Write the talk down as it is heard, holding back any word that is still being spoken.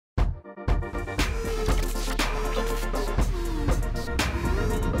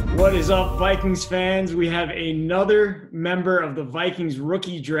What is up, Vikings fans? We have another member of the Vikings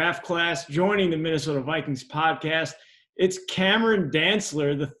rookie draft class joining the Minnesota Vikings podcast. It's Cameron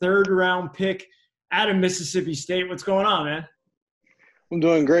Dantzler, the third-round pick out of Mississippi State. What's going on, man? I'm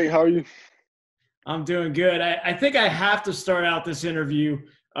doing great. How are you? I'm doing good. I think I have to start out this interview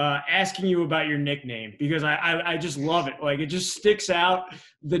asking you about your nickname because I just love it. Like, it just sticks out.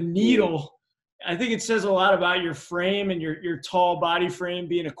 The needle. I think it says a lot about your frame and your tall body frame,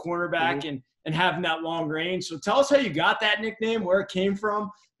 being a cornerback and having that long range. So tell us how you got that nickname, where it came from,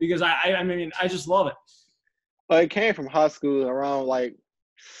 because I mean, I just love it. Well, it came from high school around like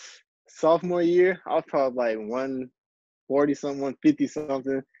sophomore year. I was probably like 140-something,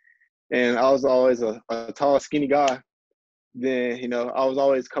 150-something. And I was always a tall, skinny guy. Then, I was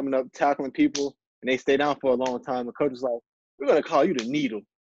always coming up, tackling people, and they stayed down for a long time. The coach was like, "We're going to call you the Needle."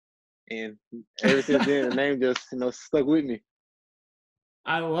 And ever since then, the name just, stuck with me.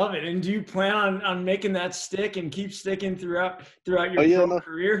 I love it. And do you plan on making that stick and keep sticking throughout your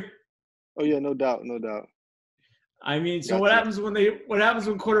career? Oh yeah, no doubt. I mean, so what happens when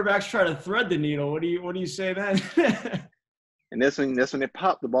quarterbacks try to thread the needle? What do you say then? And that's when they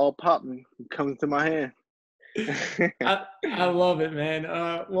pop. The ball popped and comes into my hand. I love it, man.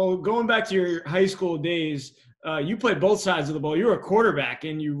 Well, going back to your high school days, you played both sides of the ball. You were a quarterback,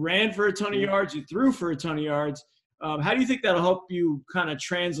 and you ran for a ton of yards. You threw for a ton of yards. How do you think that'll help you kind of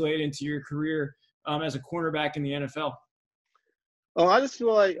translate into your career as a cornerback in the NFL? I just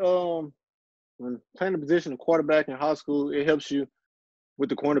feel like when playing the position of quarterback in high school, it helps you with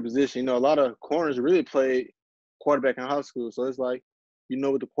the corner position. A lot of corners really played quarterback in high school. So it's like,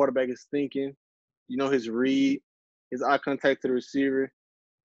 what the quarterback is thinking, his read, his eye contact to the receiver.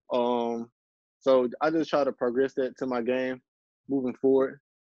 So I just try to progress that to my game moving forward.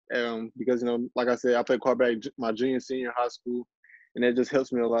 Because, like I said, I played quarterback my junior, senior high school, and that just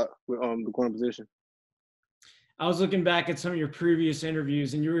helps me a lot with the corner position. I was looking back at some of your previous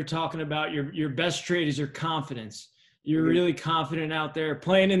interviews, and you were talking about your best trait is your confidence. You're really confident out there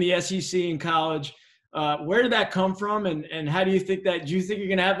playing in the SEC in college. Where did that come from, and how do you think that? Do you think you're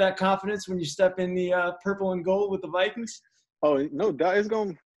going to have that confidence when you step in the purple and gold with the Vikings? Oh, no doubt. It's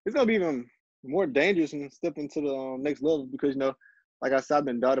gonna be even more dangerous and step into the next level because, like I said, I've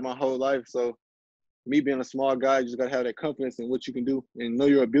been doubted my whole life. So me being a small guy, you just got to have that confidence in what you can do and know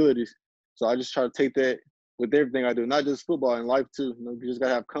your abilities. So I just try to take that with everything I do, not just football, in life too. You just got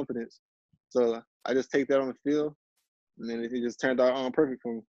to have confidence. So I just take that on the field, and then it just turned out perfect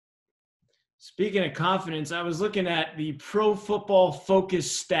for me. Speaking of confidence, I was looking at the Pro Football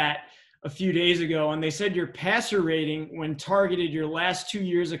Focus stat a few days ago, and they said your passer rating when targeted your last 2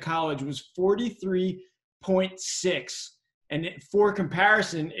 years of college was 43.6. And for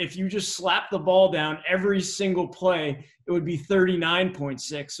comparison, if you just slap the ball down every single play, it would be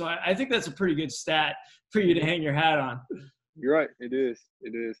 39.6. So I think that's a pretty good stat for you to hang your hat on. You're right. It is.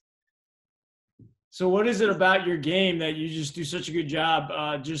 So what is it about your game that you just do such a good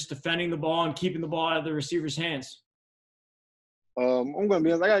job just defending the ball and keeping the ball out of the receiver's hands? I'm going to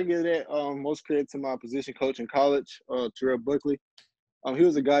be honest. I got to give that most credit to my position coach in college, Terrell Buckley. He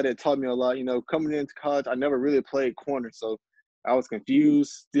was a guy that taught me a lot. Coming into college, I never really played corner, so I was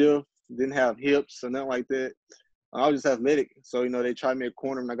confused, stiff, didn't have hips or nothing like that. I was just athletic. So, they tried me at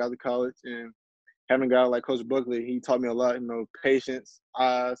corner when I got to college. And having a guy like Coach Buckley, he taught me a lot, patience,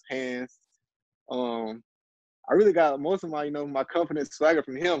 eyes, hands. I really got most of my, my confidence swagger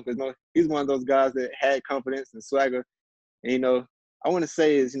from him because, he's one of those guys that had confidence and swagger. And, I want to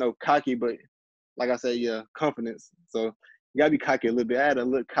say is, cocky, but like I said, yeah, confidence. So you got to be cocky a little bit. I had a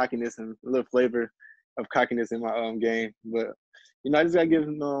little cockiness and a little flavor of cockiness in my game. But, I just got to give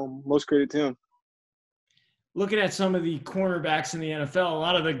most credit to him. Looking at some of the cornerbacks in the NFL, a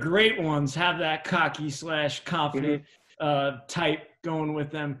lot of the great ones have that cocky/confident type going with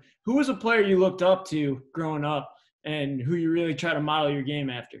them. Who was a player you looked up to growing up and who you really try to model your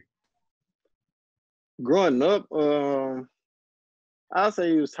game after? Growing up, I'll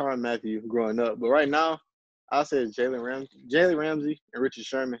say he was Tyrann Mathieu growing up. But right now, I'll say it's Jalen Ramsey and Richard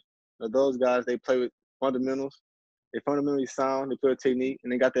Sherman. Those guys, they play with fundamentals. They're fundamentally sound. They play with technique,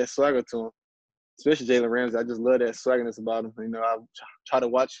 and they got that swagger to them. Especially Jalen Ramsey. I just love that swaggerness about him. I try to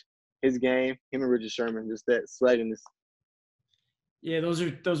watch his game, him and Richard Sherman, just that swaggerness. Yeah, those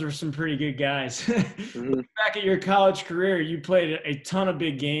are some pretty good guys. Looking back at your college career, you played a ton of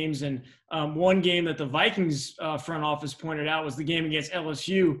big games, and one game that the Vikings front office pointed out was the game against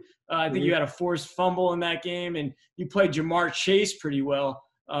LSU. I think you had a forced fumble in that game, and you played Jamar Chase pretty well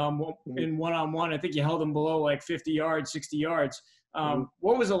in one-on-one. I think you held him below like 50 yards, 60 yards.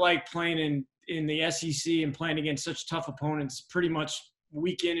 What was it like playing in the SEC and playing against such tough opponents pretty much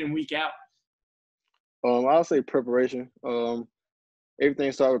week in and week out? I'll say preparation.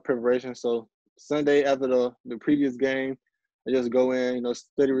 Everything starts with preparation. So Sunday after the previous game, I just go in,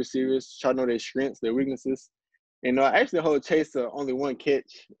 study receivers, try to know their strengths, their weaknesses. And I actually hold Chase to only one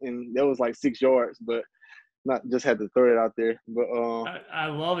catch, and that was like 6 yards, but not just had to throw it out there. But I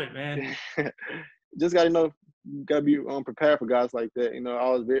love it, man. just gotta be prepared for guys like that.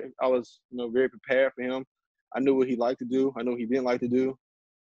 I was very prepared for him. I knew what he liked to do. I know he didn't like to do.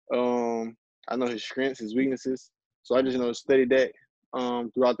 I know his strengths, his weaknesses. So I just studied that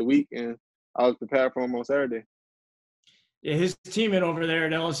throughout the week, and I was prepared for him on Saturday. Yeah, his teammate over there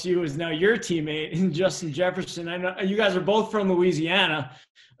at LSU is now your teammate, Justin Jefferson. I know you guys are both from Louisiana.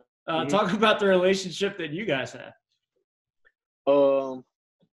 Talk about the relationship that you guys have.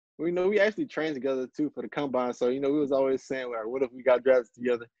 We actually trained together too for the combine. So we was always saying, like, what if we got drafted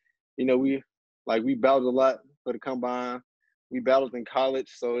together? We battled a lot for the combine. We battled in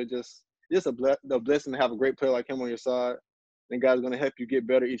college, so it's just a blessing to have a great player like him on your side. And guys going to help you get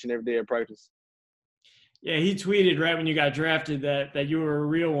better each and every day at practice. Yeah, he tweeted right when you got drafted that you were a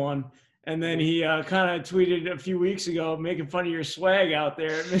real one. And then he kind of tweeted a few weeks ago making fun of your swag out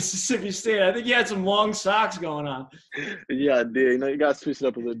there at Mississippi State. I think you had some long socks going on. Yeah, I did. You got to switch it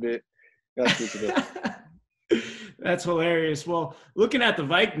up a little bit. That's hilarious. Well, looking at the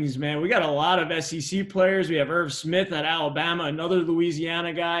Vikings, man, we got a lot of SEC players. We have Irv Smith at Alabama, another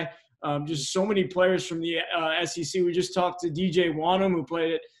Louisiana guy. Just so many players from the SEC. We just talked to DJ Wanham, who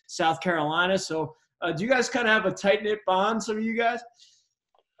played at South Carolina. So do you guys kind of have a tight-knit bond, some of you guys?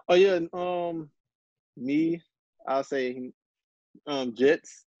 Oh, yeah. Me, I'll say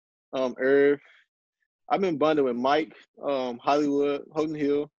Jets, Irv. I've been bonded with Mike, Hollywood, Holden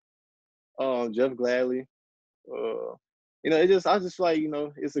Hill, Jeff Gladley. I just like,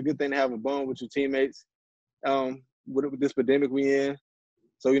 it's a good thing to have a bond with your teammates. With this pandemic we in.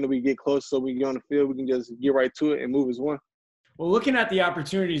 So, we get close, so we get on the field, we can just get right to it and move as one. Well, looking at the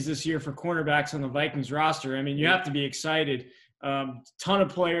opportunities this year for cornerbacks on the Vikings roster, I mean, you have to be excited. Ton of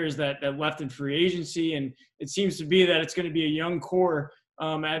players that left in free agency, and it seems to be that it's going to be a young core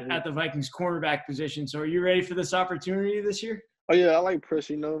at the Vikings cornerback position. So are you ready for this opportunity this year? Oh, yeah, I like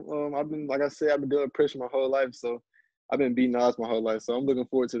pressure. I've been doing pressure my whole life, so I've been beating odds my whole life. So I'm looking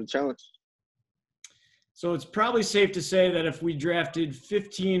forward to the challenge. So it's probably safe to say that if we drafted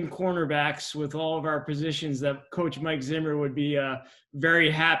 15 cornerbacks with all of our positions, that Coach Mike Zimmer would be very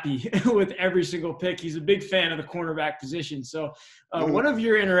happy with every single pick. He's a big fan of the cornerback position. So what have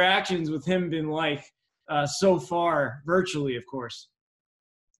your interactions with him been like so far, virtually, of course?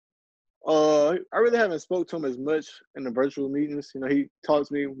 I really haven't spoke to him as much in the virtual meetings. He talked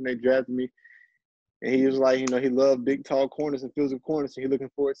to me when they drafted me, and he was like, he loved big, tall corners and physical corners, so he's looking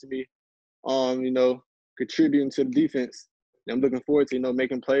forward to me, contributing to the defense. And I'm looking forward to,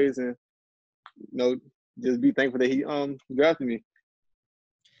 making plays and, just be thankful that he drafted me.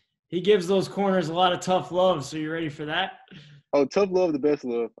 He gives those corners a lot of tough love, so you ready for that? Oh, tough love, the best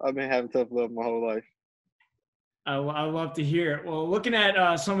love. I've been having tough love my whole life. I love to hear it. Well, looking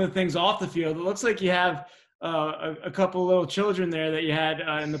at some of the things off the field, it looks like you have a couple little children there that you had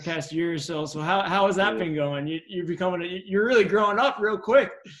in the past year or so. So how has that been going? You're really growing up real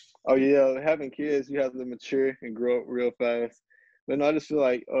quick. Oh, yeah. Having kids, you have to mature and grow up real fast. But no, I just feel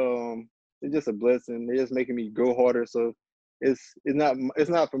like it's just a blessing. They're just making me go harder. So it's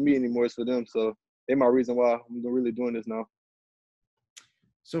not for me anymore. It's for them. So they're my reason why I'm really doing this now.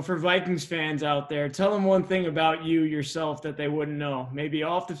 So for Vikings fans out there, tell them one thing about you yourself that they wouldn't know. Maybe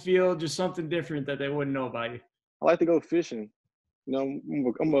off the field, just something different that they wouldn't know about you. I like to go fishing. I'm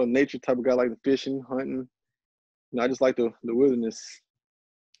a nature type of guy. I like the fishing, hunting. I just like the wilderness.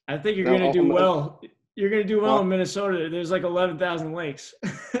 I think you're going to do well. You're going to do well in Minnesota. There's like 11,000 lakes.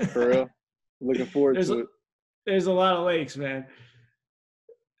 For real? Looking forward to it. There's a lot of lakes, man.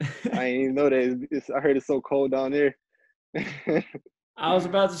 I ain't even know that. I heard it's so cold down there. I was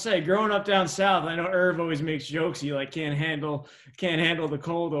about to say, growing up down south, I know Irv always makes jokes. He can't handle the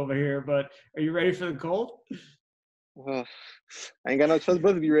cold over here. But are you ready for the cold? I ain't got no choice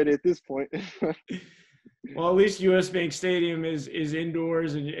but to be ready at this point. Well, at least U.S. Bank Stadium is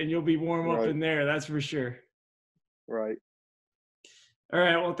indoors, and you'll be warm up in there. That's for sure. Right. All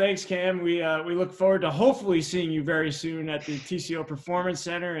right. Well, thanks, Cam. We look forward to hopefully seeing you very soon at the TCO Performance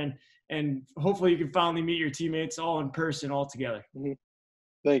Center, and hopefully you can finally meet your teammates all in person all together.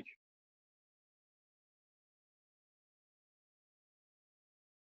 Thank you.